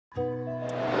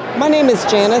My name is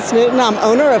Janice Newton. I'm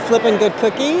owner of Flippin Good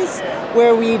Cookies,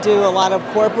 where we do a lot of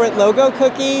corporate logo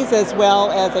cookies as well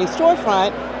as a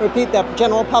storefront where the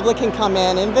general public can come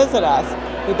in and visit us.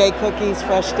 We bake cookies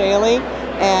fresh daily,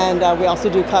 and we also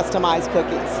do customized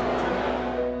cookies.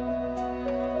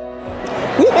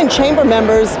 We've been chamber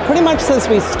members pretty much since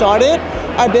we started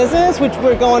our business, which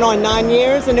we're going on 9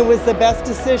 years, and it was the best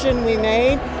decision we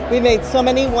made. We made so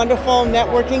many wonderful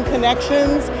networking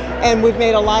connections, and we've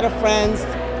made a lot of friends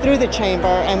through the chamber,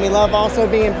 and we love also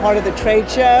being part of the trade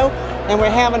show, and we're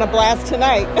having a blast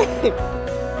tonight.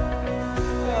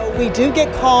 We do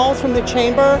get calls from the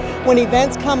chamber when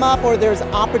events come up or there's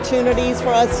opportunities for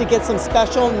us to get some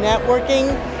special networking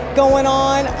going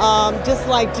on, just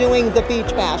like doing the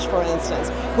Beach Bash, for instance.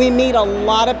 We meet a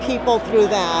lot of people through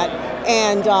that,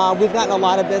 and we've gotten a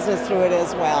lot of business through it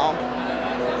as well.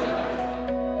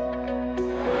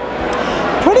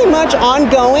 Pretty much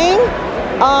ongoing.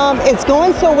 It's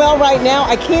going so well right now,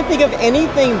 I can't think of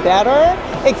anything better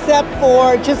except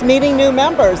for just meeting new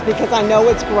members, because I know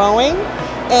it's growing.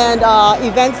 And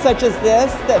events such as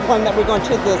this, that one that we're going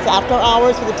to, this after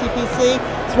hours for the TPC,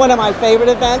 it's one of my favorite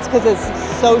events because it's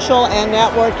social and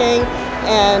networking,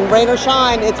 and rain or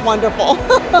shine, it's wonderful.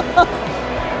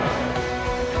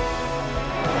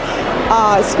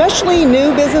 Especially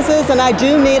new businesses, and I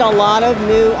do meet a lot of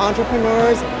new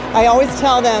entrepreneurs. I always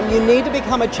tell them you need to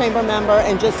become a chamber member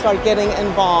and just start getting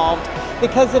involved,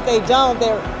 because if they don't,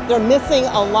 they're missing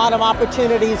a lot of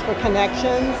opportunities for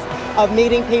connections, of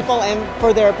meeting people, and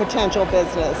for their potential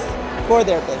business, for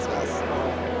their business.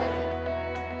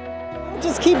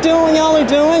 Just keep doing what y'all are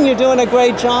doing. You're doing a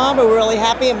great job. We're really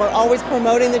happy, and we're always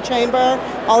promoting the chamber,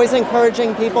 always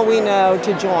encouraging people we know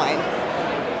to join.